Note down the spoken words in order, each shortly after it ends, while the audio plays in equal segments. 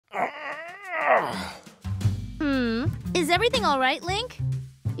Is everything all right, Link?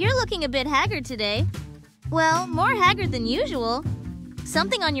 You're looking a bit haggard today. Well, more haggard than usual.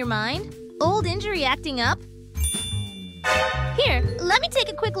 Something on your mind? Old injury acting up? Here, let me take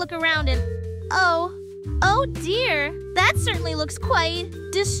a quick look around and... Oh dear. That certainly looks quite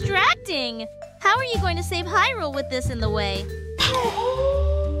distracting. How are you going to save Hyrule with this in the way?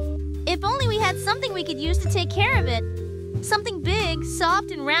 If only we had something we could use to take care of it. Something big,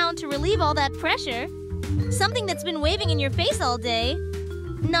 soft, and round to relieve all that pressure. Something that's been waving in your face all day.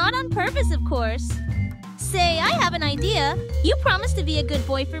 Not on purpose, of course. Say, I have an idea. You promise to be a good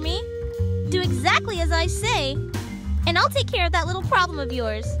boy for me. Do exactly as I say, and I'll take care of that little problem of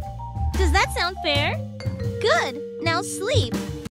yours. Does that sound fair? Good. Now sleep.